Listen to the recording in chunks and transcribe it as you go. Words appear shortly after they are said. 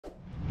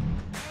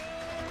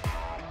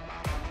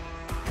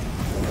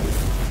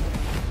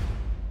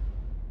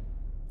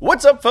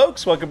What's up,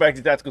 folks? Welcome back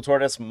to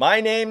TacticalTortoise.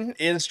 My name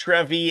is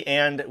Trevi,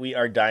 and we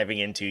are diving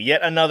into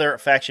yet another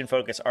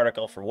faction-focused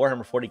article for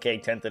Warhammer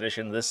 40k 10th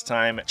edition, this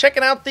time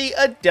checking out the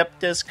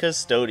Adeptus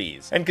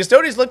Custodes. And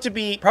Custodes look to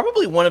be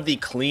probably one of the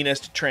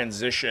cleanest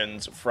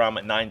transitions from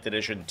 9th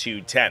edition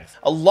to 10th.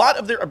 A lot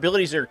of their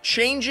abilities are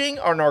changing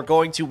and are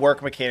going to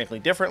work mechanically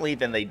differently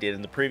than they did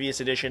in the previous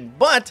edition,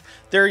 but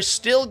they're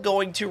still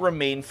going to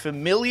remain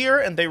familiar,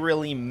 and they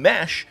really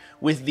mesh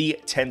with the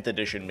 10th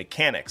edition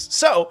mechanics.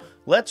 So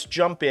let's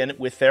jump in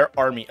with their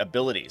army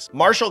abilities.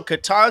 Martial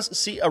Katahs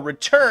see a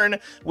return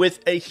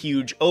with a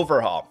huge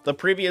overhaul. The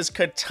previous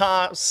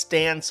Katah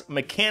stance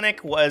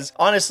mechanic was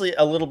honestly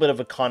a little bit of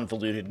a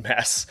convoluted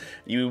mess.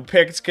 You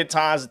picked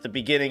Katahs at the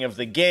beginning of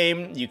the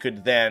game, you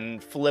could then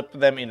flip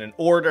them in an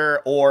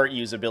order or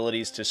use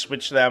abilities to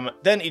switch them.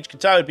 Then each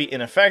Katah would be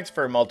in effect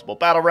for multiple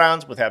battle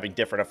rounds with having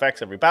different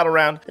effects every battle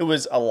round. It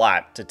was a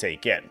lot to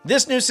take in.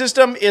 This new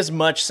system is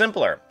much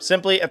simpler.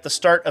 Simply at the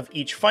start of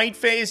each fight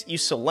phase, you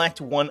select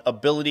one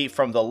ability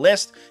from the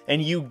list,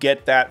 and you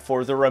get that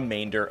for the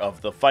remainder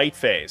of the fight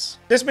phase.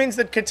 This means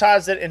that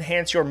Katahs that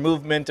enhance your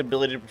movement,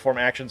 ability to perform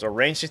actions, or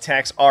ranged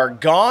attacks are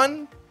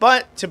gone,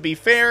 but to be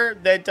fair,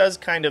 that does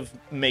kind of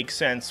make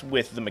sense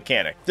with the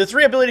mechanic. The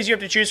three abilities you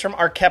have to choose from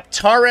are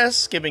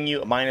Keptaris, giving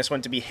you a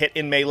 -1 to be hit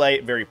in melee,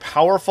 very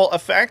powerful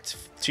effect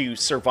to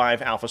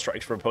survive alpha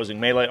strikes from opposing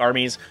melee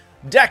armies.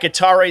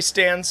 Dakatare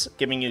stance,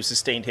 giving you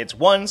sustained hits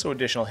 1, so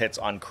additional hits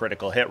on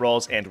critical hit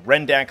rolls, and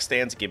Rendak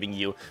stance, giving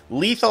you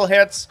lethal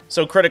hits,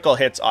 so critical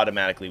hits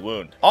automatically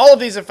wound. All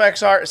of these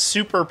effects are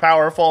super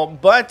powerful,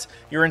 but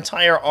your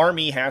entire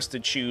army has to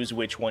choose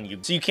which one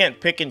so you can't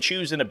pick and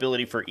choose an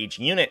ability for each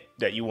unit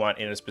that you want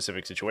in a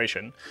specific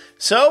situation.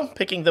 So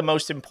picking the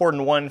most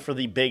important one for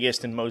the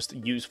biggest and most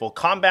useful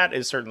combat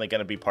is certainly going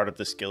to be part of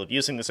the skill of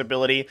using this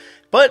ability,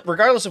 but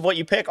regardless of what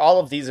you pick, all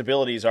of these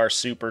abilities are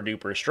super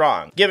duper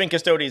strong, giving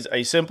Custodes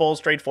a simple,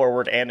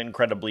 straightforward, and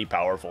incredibly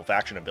powerful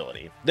faction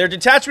ability. Their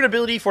detachment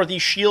ability for the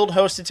Shield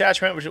Host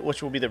detachment,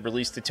 which will be the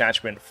release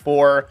detachment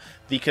for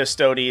the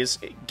Custodes,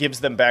 gives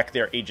them back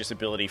their Aegis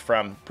ability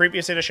from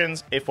previous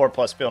editions, a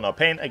 4+ Feel No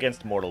Pain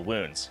against mortal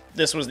wounds.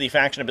 This was the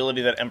faction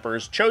ability that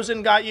Emperor's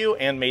Chosen got you,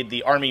 and made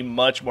the army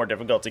much more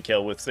difficult to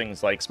kill with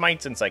things like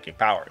smites and psychic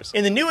powers.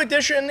 In the new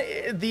edition,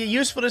 the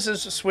usefulness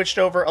has switched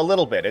over a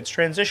little bit. It's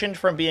transitioned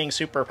from being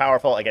super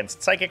powerful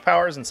against psychic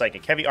powers and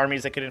psychic heavy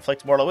armies that could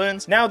inflict mortal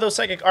wounds. Now those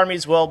psychic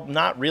armies will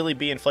not really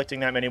be inflicting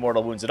that many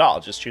mortal wounds at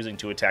all, just choosing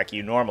to attack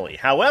you normally.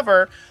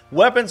 However,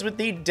 weapons with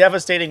the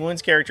devastating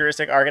wounds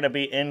characteristic are going to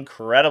be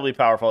incredibly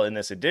powerful in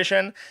this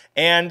edition,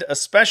 and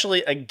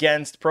especially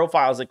against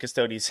profiles that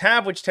Custodes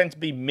have, which tend to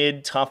be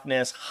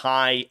mid-toughness,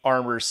 high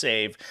armor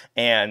save,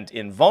 and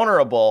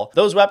invulnerable.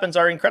 Those weapons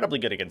are incredibly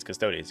good against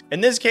Custodes.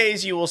 In this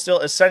case, you will still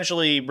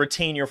essentially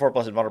retain your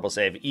 4+ invulnerable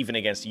save, even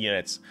against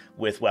units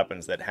with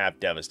weapons that have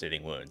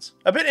devastating wounds.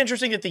 A bit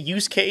interesting that the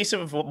use case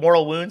of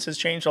mortal wounds has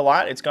changed a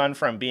lot. It's gone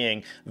from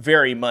being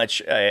very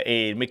much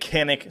a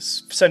mechanic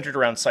centered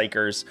around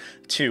psychers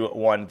to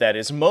one that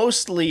is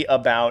mostly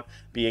about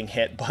being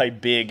hit by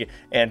big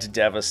and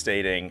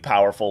devastating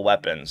powerful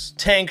weapons.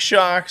 Tank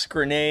shocks,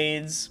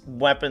 grenades,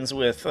 weapons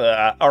with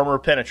armor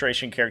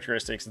penetration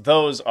characteristics,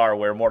 those are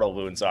where mortal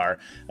wounds are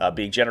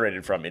being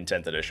generated from in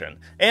 10th edition.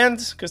 And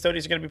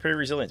Custodes are going to be pretty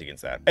resilient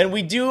against that. And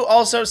we do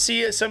also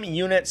see some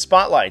unit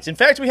spotlights. In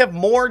fact, we have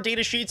more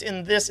data sheets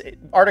in this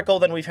article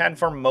than we've had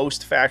for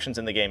most factions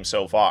in the game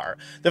so far.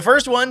 The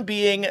first one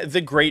being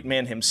the great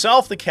man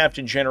himself, the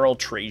Captain General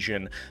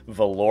Trajann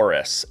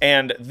Valoris.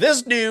 And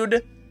this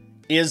dude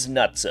is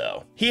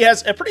nutso. He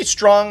has a pretty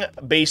strong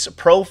base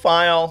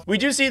profile. We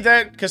do see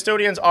that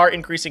Custodians are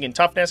increasing in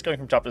toughness, going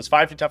from toughness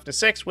 5 to toughness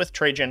 6, with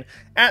Trajann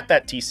at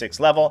that T6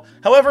 level.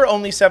 However,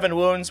 only 7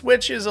 wounds,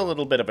 which is a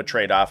little bit of a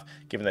trade-off,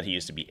 given that he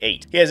used to be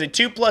 8. He has a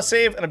 2+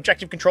 save, an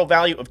objective control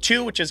value of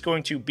 2, which is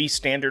going to be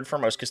standard for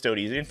most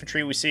Custodian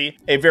infantry we see,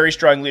 a very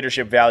strong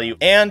leadership value,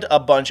 and a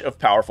bunch of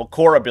powerful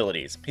core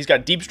abilities. He's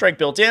got Deep Strike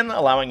built in,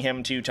 allowing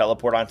him to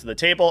teleport onto the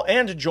table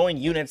and join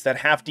units that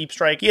have Deep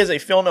Strike. He has a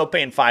Feel No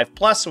Pain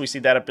 5+, so we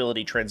see that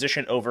ability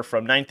transition over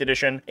from 9th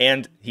edition,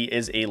 and he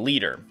is a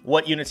leader.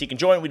 What units he can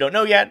join, we don't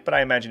know yet, but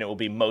I imagine it will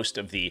be most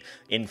of the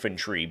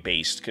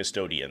infantry-based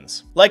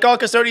Custodians. Like all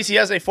Custodes, he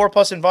has a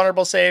 4+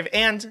 invulnerable save,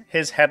 and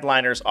his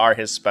headliners are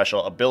his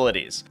special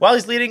abilities. While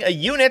he's leading a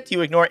unit,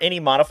 you ignore any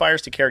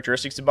modifiers to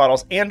characteristics and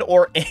models and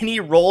or any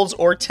rolls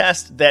or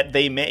tests that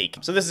they make.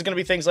 So this is going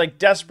to be things like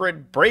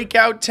desperate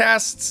breakout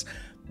tests,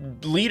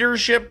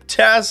 leadership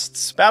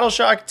tests, battle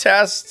shock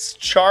tests,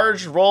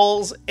 charge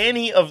rolls,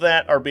 any of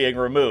that are being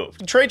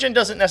removed. Trajann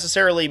doesn't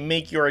necessarily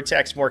make your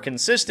attacks more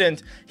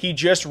consistent, he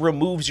just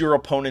removes your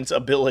opponent's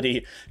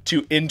ability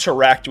to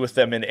interact with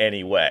them in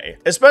any way.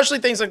 Especially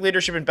things like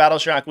leadership and battle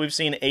shock, we've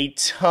seen a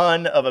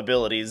ton of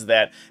abilities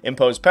that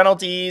impose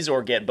penalties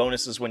or get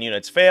bonuses when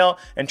units fail,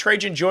 and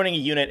Trajann joining a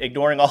unit,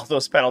 ignoring all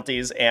those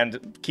penalties,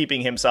 and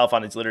keeping himself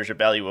on its leadership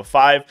value of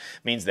 5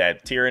 means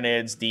that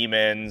Tyranids,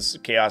 Demons,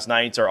 Chaos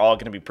Knights are all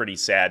going to be pretty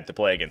sad to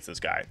play against this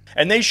guy.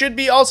 And they should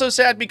be also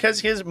sad because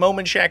his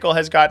Moment Shackle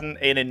has gotten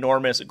an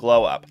enormous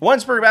glow up.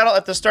 Once per battle,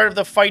 at the start of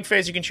the fight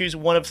phase, you can choose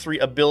one of 3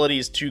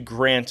 abilities to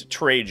grant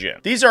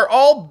Trajann. These are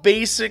all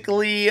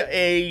basically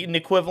an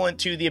equivalent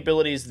to the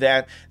abilities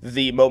that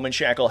the Moment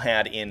Shackle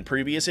had in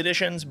previous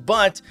editions,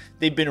 but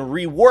they've been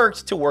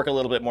reworked to work a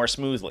little bit more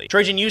smoothly.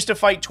 Trajann used to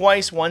fight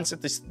twice, once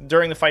at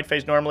during the fight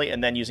phase normally,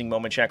 and then using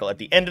Moment Shackle at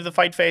the end of the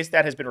fight phase.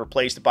 That has been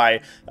replaced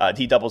by,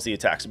 he doubles the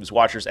attacks of his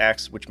Watcher's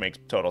Axe, which makes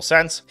total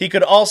sense. He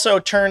could also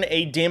turn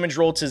a damage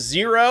roll to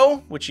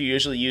 0, which he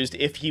usually used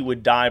if he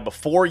would die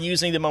before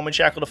using the Moment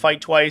Shackle to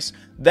fight twice.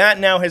 That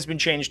now has been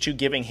changed to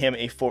giving him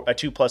a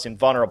 2+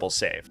 invulnerable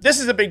save. This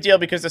is a big deal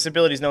because this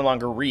ability is no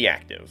longer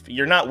reactive.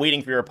 You're not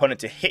waiting for your opponent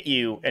to hit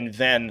you and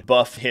then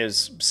buff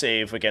his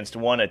save against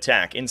one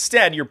attack.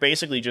 Instead, you're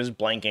basically just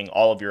blanking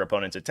all of your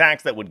opponent's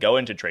attacks that would go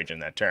into Trajann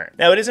that turn.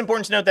 Now, it is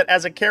important to note that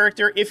as a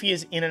character, if he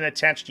is in an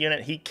attached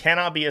unit, he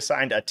cannot be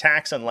assigned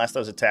attacks unless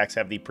those attacks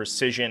have the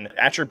precision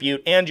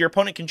attribute, and your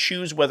opponent can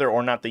choose whether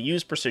or not they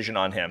use precision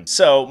on him.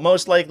 So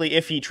most likely,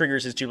 if he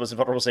triggers his 2+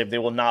 invulnerable save, they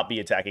will not be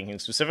attacking him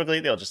specifically,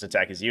 they'll just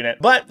attack his unit.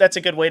 But that's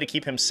a good way to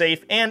keep him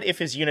safe, and if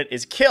his unit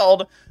is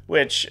killed,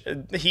 which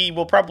he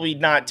will probably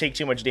not take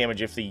too much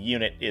damage if the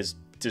unit is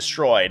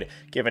destroyed,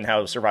 given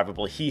how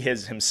survivable he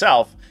is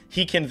himself,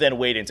 he can then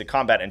wade into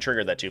combat and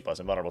trigger that 2+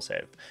 invulnerable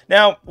save.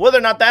 Now, whether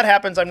or not that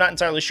happens, I'm not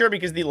entirely sure,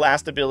 because the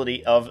last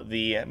ability of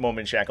the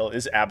Moment Shackle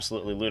is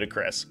absolutely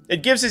ludicrous.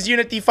 It gives his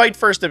unit the Fight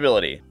First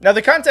ability. Now,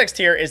 the context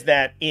here is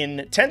that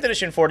in 10th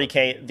edition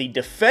 40k, the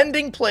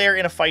defending player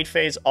in a fight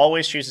phase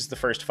always chooses the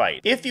first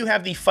fight. If you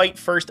have the Fight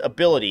First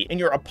ability in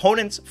your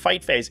opponent's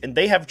fight phase and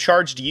they have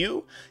charged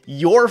you,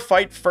 your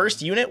Fight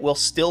First unit will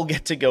still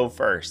get to go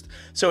first.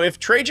 So if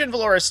Trajann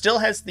Valoris still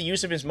has the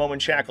use of his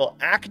Moment Shackle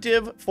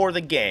active for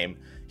the game,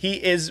 he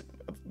is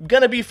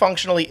gonna be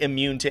functionally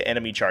immune to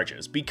enemy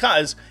charges,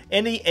 because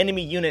any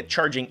enemy unit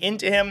charging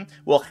into him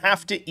will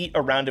have to eat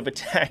a round of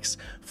attacks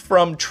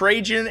from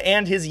Trajann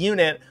and his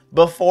unit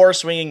before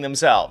swinging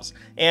themselves.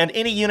 And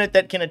any unit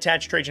that can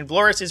attach Trajann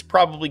Valoris is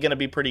probably going to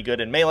be pretty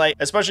good in melee,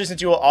 especially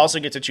since you will also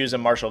get to choose a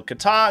martial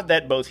Katah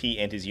that both he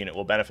and his unit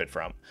will benefit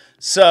from.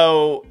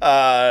 So,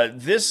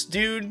 this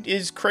dude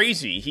is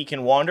crazy. He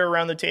can wander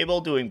around the table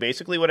doing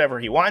basically whatever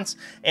he wants,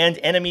 and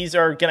enemies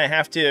are going to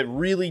have to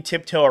really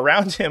tiptoe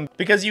around him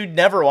because you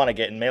never want to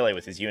get in melee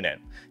with his unit.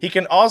 He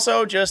can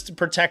also just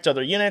protect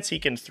other units, he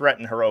can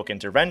threaten heroic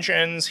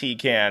interventions, he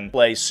can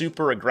play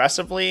super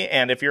aggressively,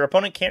 and if your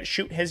opponent can't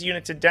shoot his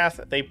unit to death,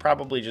 they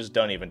probably just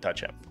don't even touch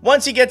him.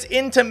 Once he gets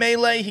into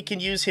melee, he can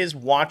use his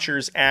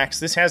Watcher's Axe.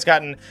 This has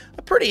gotten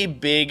a pretty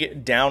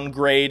big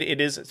downgrade. It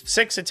is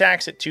 6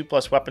 attacks at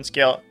 2+ weapon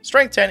skill,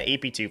 strength 10,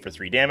 AP 2 for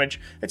 3 damage.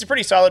 It's a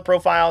pretty solid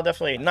profile,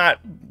 definitely not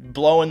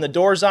blowing the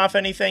doors off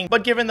anything,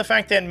 but given the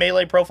fact that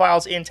melee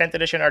profiles in 10th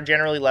edition are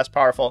generally less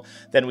powerful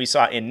than we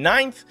saw in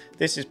 9th,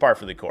 this is par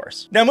for the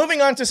course. Now,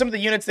 moving on to some of the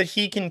units that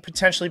he can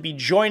potentially be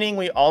joining,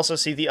 we also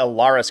see the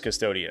Allarus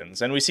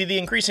Custodians, and we see the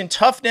increase in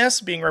toughness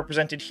being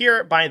represented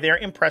here by their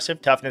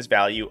impressive toughness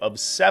value of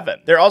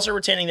 7. They're also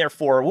retaining their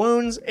 4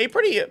 wounds, a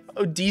pretty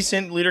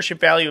decent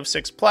leadership value of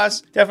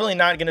 6+. Definitely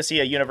not going to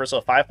see a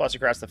universal 5+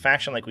 across the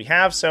faction like we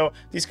have, so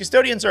these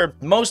Custodians are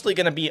mostly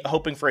going to be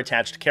hoping for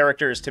attached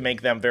characters to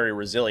make them very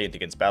resilient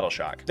against battle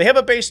shock. They have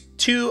a base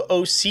 2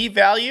 OC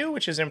value,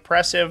 which is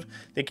impressive.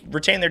 They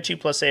retain their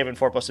 2+ save and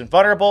 4+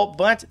 invulnerable,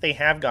 but they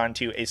have gone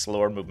to a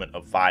slower movement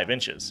of 5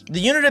 inches. The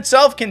unit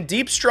itself can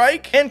deep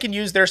strike and can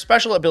use their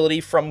special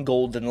ability from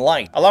Golden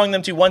Light, allowing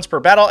them to once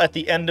per battle at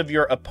the end of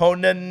your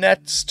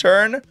opponent's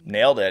turn,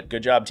 nailed it,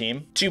 good job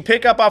team, to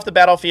pick up off the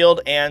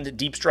battlefield and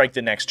deep strike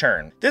the next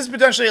turn. This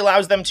potentially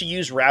allows them to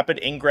use rapid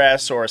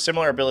ingress or a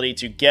similar ability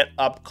to get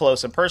up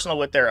close and personal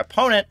with their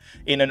opponent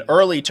in an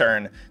early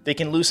turn. They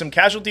can lose some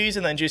casualties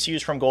and then just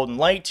use from Golden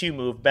Light to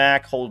move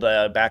back, hold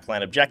a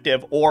backline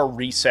objective, or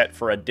reset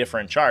for a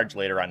different charge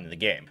later on in the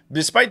game.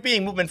 Despite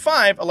being movement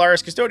 5,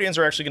 Allarus Custodians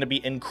are actually going to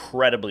be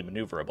incredibly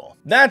maneuverable.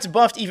 That's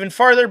buffed even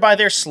farther by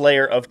their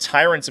Slayer of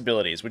Tyrants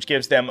abilities, which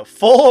gives them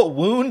full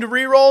wound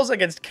rerolls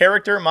against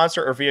character,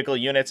 monster, or vehicle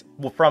units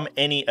from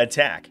any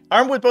attack.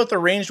 Armed with both the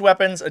ranged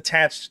weapons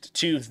attached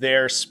to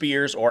their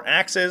spears or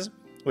axes,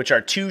 which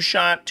are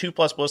 2-shot,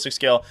 2+ ballistic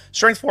skill,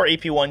 strength 4,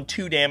 AP 1,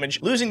 2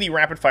 damage, losing the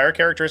rapid fire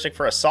characteristic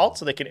for assault,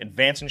 so they can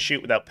advance and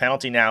shoot without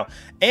penalty now,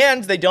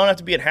 and they don't have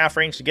to be at half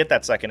range to get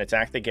that second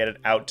attack. They get it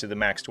out to the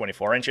max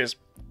 24 inches.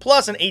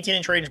 Plus an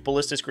 18-inch range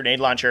ballistic grenade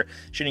launcher,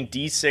 shooting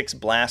D6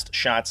 blast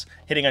shots,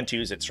 hitting on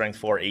 2s at strength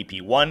 4,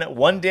 AP 1,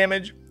 1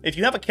 damage. If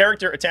you have a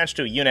character attached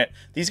to a unit,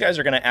 these guys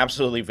are going to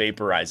absolutely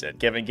vaporize it,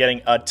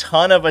 getting a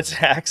ton of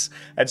attacks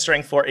at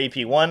strength 4,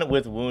 AP 1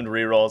 with wound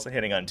rerolls,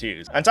 hitting on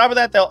 2s. On top of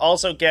that, they'll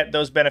also get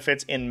those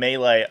benefits in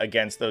melee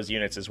against those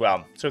units as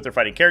well. So if they're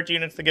fighting character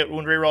units that get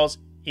wound rerolls,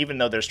 even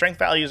though their strength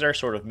values are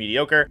sort of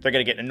mediocre, they're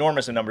going to get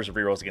enormous numbers of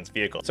rerolls against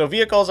vehicles. So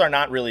vehicles are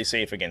not really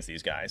safe against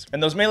these guys.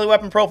 And those melee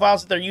weapon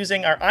profiles that they're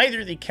using are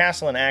either the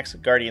Castle and Axe,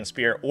 Guardian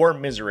Spear, or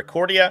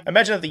Misericordia.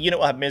 Imagine that the unit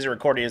will have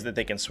Misericordias that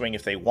they can swing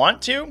if they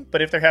want to,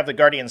 but if they have the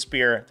Guardian Guardian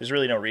Spear, there's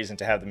really no reason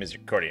to have the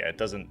Misericordia.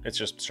 It's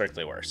just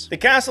strictly worse. The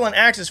Castle and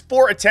Axe is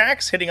 4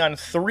 attacks, hitting on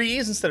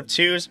 3s instead of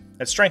 2s.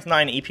 That's strength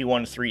 9, AP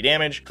 1, 3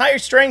 damage. Higher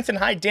strength and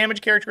high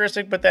damage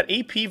characteristic, but that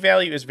AP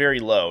value is very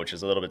low, which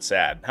is a little bit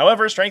sad.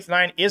 However, strength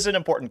 9 is an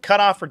important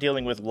cutoff for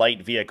dealing with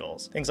light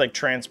vehicles. Things like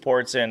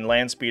transports and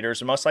land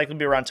speeders will most likely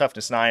be around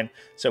toughness 9,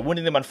 so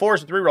wounding them on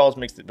 4s with rerolls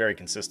makes it very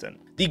consistent.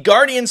 The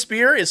Guardian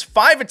Spear is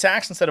 5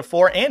 attacks instead of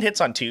 4 and hits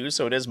on 2s,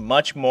 so it is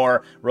much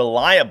more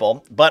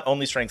reliable, but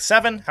only strength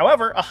 7,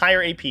 however, a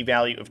higher AP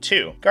value of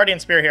 2. Guardian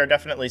Spear here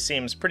definitely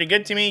seems pretty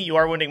good to me. You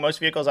are wounding most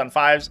vehicles on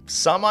 5s,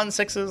 some on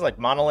 6s, like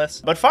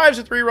monoliths, but 5s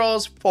with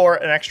rerolls for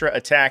an extra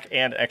attack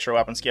and extra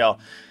weapon skill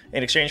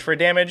in exchange for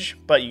damage,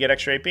 but you get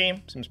extra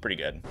AP, seems pretty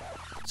good.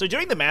 So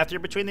doing the math here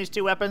between these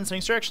two weapons,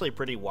 things are actually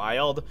pretty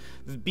wild.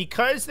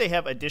 Because they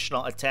have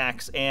additional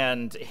attacks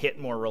and hit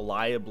more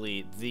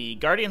reliably, the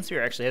Guardian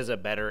Spear actually has a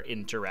better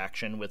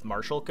interaction with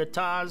martial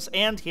katas,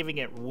 and giving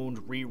it wound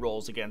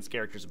rerolls against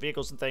characters and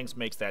vehicles and things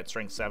makes that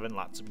strength 7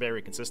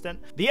 very consistent.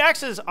 The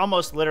axe is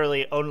almost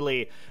literally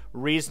only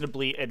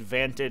reasonably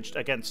advantaged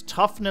against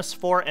toughness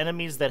 4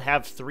 enemies that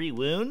have 3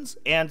 wounds,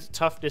 and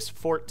toughness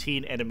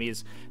 14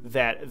 enemies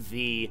that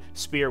the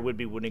spear would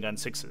be wounding on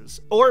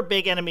 6s, or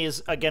big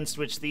enemies against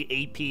which the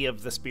AP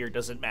of the spear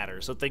doesn't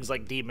matter, so things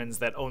like demons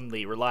that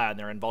only rely on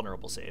their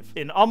invulnerable save.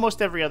 In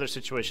almost every other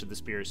situation, the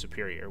spear is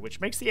superior, which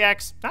makes the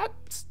axe not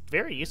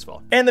very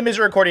useful. And the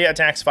Misericordia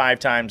attacks 5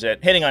 times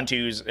at hitting on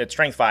 2s at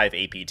strength 5,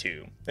 AP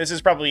 2. This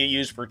is probably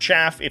used for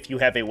chaff if you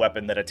have a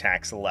weapon that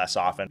attacks less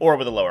often, or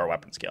with a lower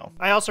weapon skill.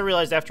 I also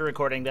realized after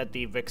recording that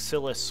the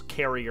Vigilators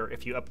carrier,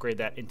 if you upgrade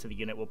that into the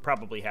unit, will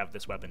probably have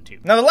this weapon too.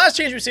 Now the last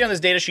change we see on this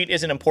datasheet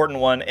is an important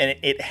one, and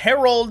it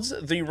heralds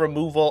the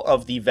removal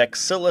of the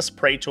Vigilators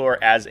Praetor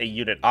as a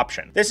unit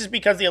option. This is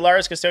because the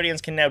Allarus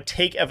Custodians can now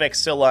take a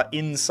Vexilla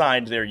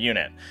inside their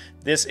unit.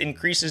 This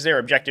increases their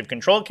objective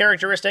control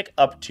characteristic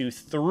up to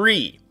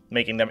 3,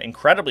 making them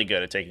incredibly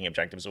good at taking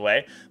objectives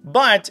away,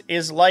 but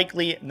is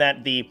likely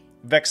that the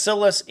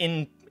Vexillas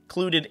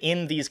included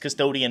in these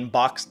custodian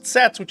boxed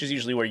sets, which is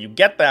usually where you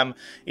get them,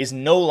 is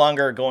no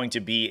longer going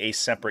to be a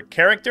separate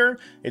character.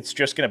 It's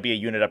just going to be a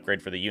unit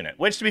upgrade for the unit,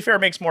 which to be fair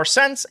makes more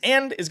sense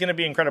and is going to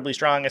be incredibly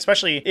strong,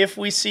 especially if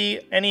we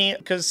see any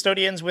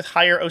custodians with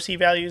higher OC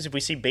values. If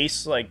we see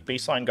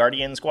baseline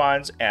Guardian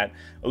squads at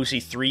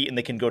OC 3 and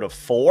they can go to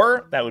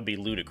 4, that would be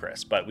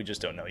ludicrous, but we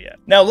just don't know yet.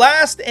 Now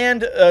last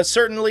and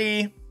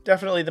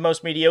definitely the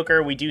most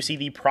mediocre, we do see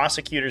the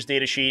Prosecutors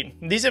datasheet.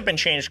 These have been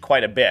changed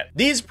quite a bit.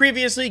 These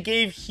previously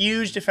gave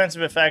huge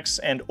defensive effects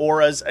and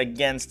auras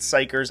against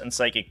Psykers and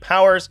psychic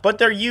powers, but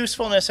their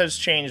usefulness has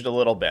changed a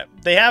little bit.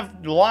 They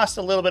have lost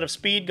a little bit of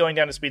speed, going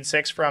down to speed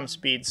 6 from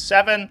speed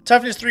 7.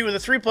 Toughness 3 with a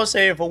 3+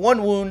 save, a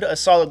 1 wound, a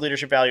solid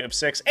leadership value of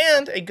 6,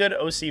 and a good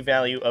OC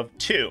value of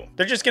 2.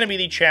 They're just going to be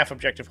the chaff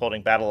objective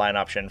holding battle line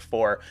option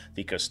for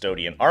the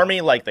Custodian army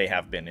like they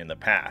have been in the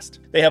past.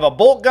 They have a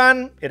bolt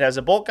gun. It has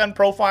a bolt gun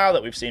profile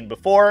that we've seen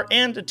before,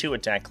 and a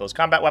 2-attack close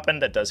combat weapon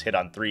that does hit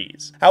on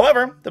 3s.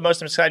 However, the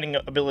most exciting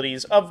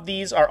abilities of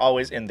these are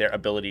always in their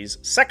abilities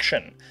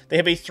section. They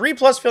have a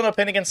 3+ feel no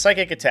pain against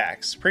psychic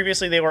attacks.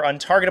 Previously, they were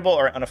untargetable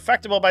or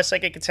unaffectable by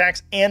psychic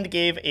attacks and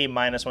gave a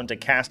 -1 to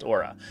cast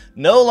aura.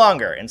 No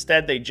longer.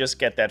 Instead, they just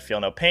get that feel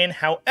no pain.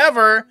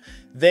 However,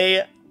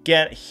 they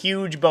get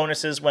huge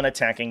bonuses when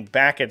attacking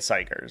back at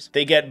Psykers.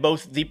 They get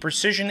both the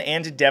Precision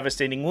and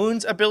Devastating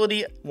Wounds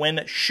ability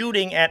when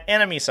shooting at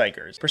enemy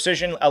Psykers.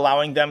 Precision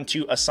allowing them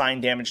to assign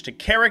damage to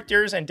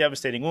characters, and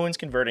Devastating Wounds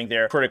converting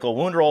their critical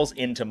wound rolls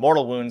into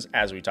mortal wounds,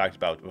 as we talked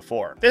about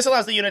before. This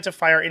allows the unit to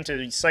fire into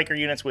the Psyker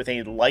units with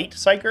a light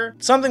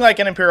Psyker, something like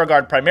an Imperial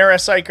Guard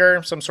Primaris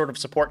Psyker, some sort of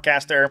support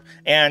caster,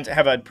 and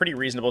have a pretty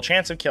reasonable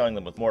chance of killing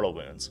them with mortal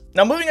wounds.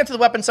 Now moving into the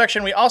weapon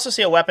section, we also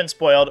see a weapon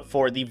spoiled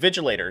for the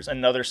Vigilators,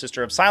 another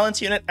sister of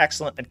Silence unit,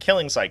 excellent at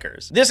killing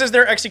Psykers. This is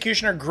their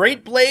Executioner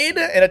Great Blade.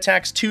 It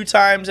attacks 2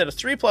 times at a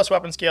 3+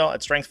 weapon skill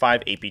at strength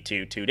 5, AP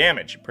 2, 2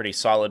 damage. Pretty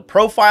solid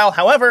profile.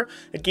 However,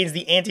 it gains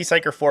the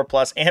anti-Psyker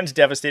 4+ and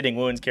Devastating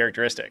Wounds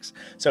characteristics.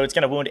 So it's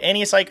going to wound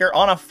any Psyker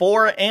on a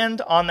 4,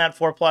 and on that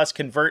 4+,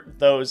 convert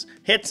those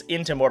hits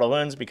into mortal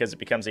wounds because it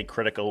becomes a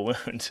critical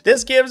wound.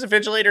 This gives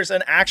Vigilators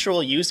an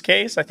actual use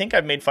case. I think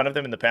I've made fun of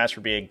them in the past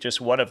for being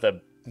just one of the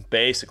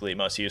basically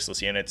most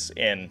useless units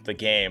in the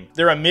game.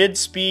 They're a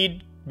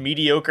mid-speed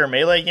mediocre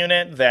melee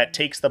unit that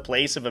takes the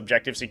place of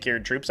objective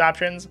secured troops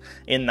options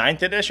in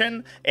 9th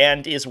edition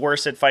and is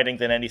worse at fighting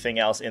than anything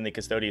else in the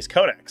Custodes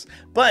Codex.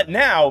 But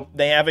now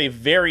they have a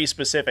very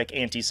specific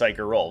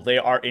anti-Psyker role. They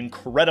are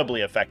incredibly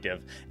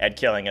effective at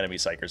killing enemy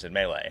Psykers in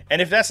melee.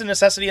 And if that's a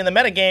necessity in the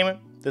metagame,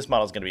 this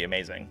model is going to be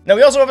amazing. Now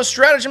we also have a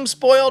stratagem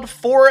spoiled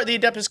for the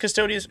Adeptus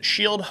Custodes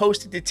Shield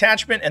Host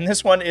Detachment, and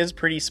this one is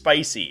pretty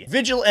spicy.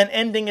 Vigil and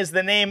Ending is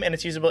the name, and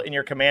it's usable in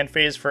your command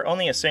phase for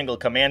only a single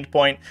command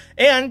point,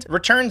 and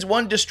returns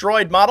 1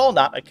 destroyed model,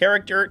 not a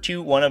character,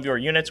 to one of your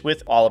units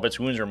with all of its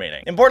wounds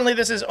remaining. Importantly,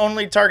 this is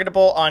only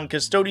targetable on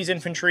Custodes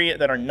infantry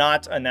that are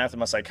not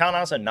Anathema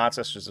Psychonos and not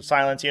Sisters of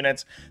Silence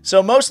units,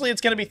 so mostly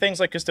it's going to be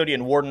things like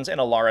Custodian Wardens and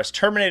Allarus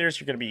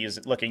Terminators you're going to be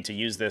looking to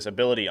use this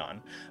ability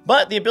on.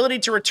 But the ability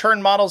to return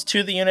model models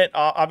to the unit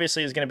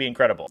obviously is going to be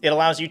incredible. It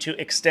allows you to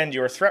extend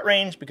your threat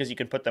range because you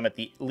can put them at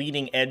the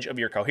leading edge of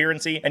your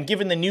coherency. And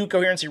given the new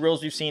coherency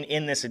rules we've seen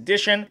in this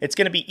edition, it's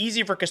going to be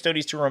easy for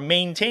Custodians to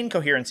maintain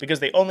coherency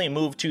because they only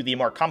move to the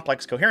more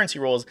complex coherency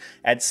rules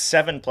at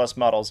 7+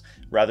 models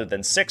rather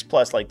than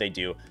 6+ like they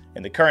do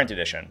in the current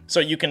edition.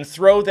 So you can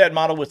throw that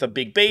model with a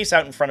big base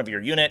out in front of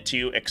your unit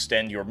to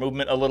extend your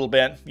movement a little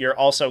bit. You're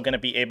also going to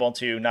be able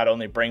to not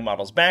only bring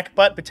models back,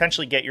 but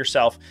potentially get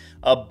yourself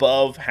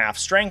above half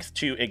strength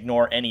to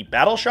ignore any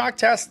battle shock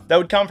test that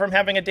would come from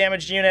having a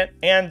damaged unit.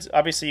 And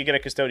obviously you get a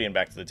Custodian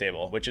back to the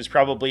table, which is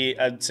probably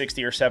a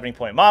 60 or 70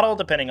 point model,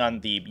 depending on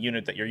the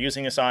unit that you're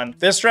using this on.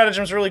 This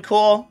stratagem is really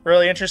cool,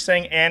 really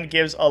interesting, and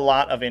gives a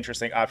lot of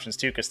interesting options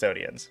to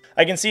Custodians.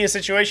 I can see a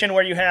situation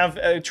where you have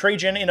a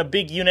Trajann in a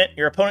big unit.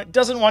 Your opponent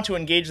doesn't want to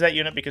engage that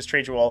unit because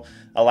Trajann will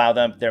allow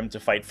them to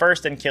fight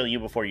first and kill you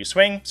before you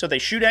swing. So they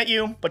shoot at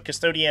you, but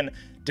Custodian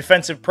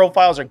defensive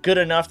profiles are good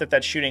enough that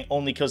that shooting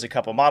only kills a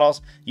couple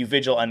models. You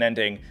Vigil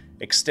Unending,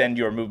 extend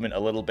your movement a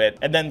little bit,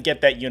 and then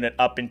get that unit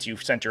up into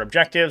center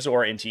objectives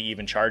or into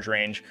even charge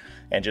range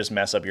and just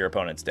mess up your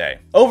opponent's day.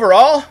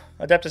 Overall,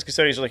 Adeptus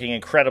Custodes are looking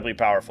incredibly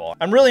powerful.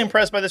 I'm really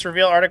impressed by this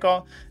reveal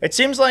article. It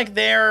seems like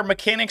their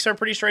mechanics are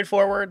pretty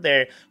straightforward.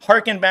 They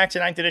harken back to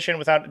 9th edition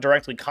without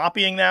directly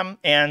copying them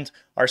and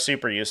are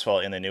super useful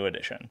in the new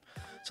edition.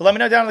 So let me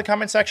know down in the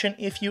comment section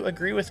if you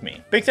agree with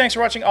me. Big thanks for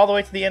watching all the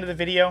way to the end of the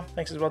video.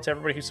 Thanks as well to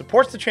everybody who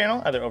supports the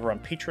channel, either over on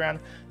Patreon,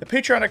 the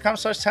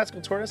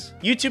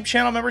patreon.com/TacticalTortoise, YouTube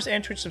channel members,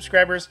 and Twitch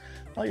subscribers.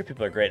 All your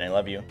people are great and I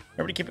love you.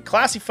 Remember to keep it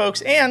classy,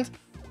 folks, and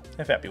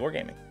have happy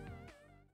wargaming.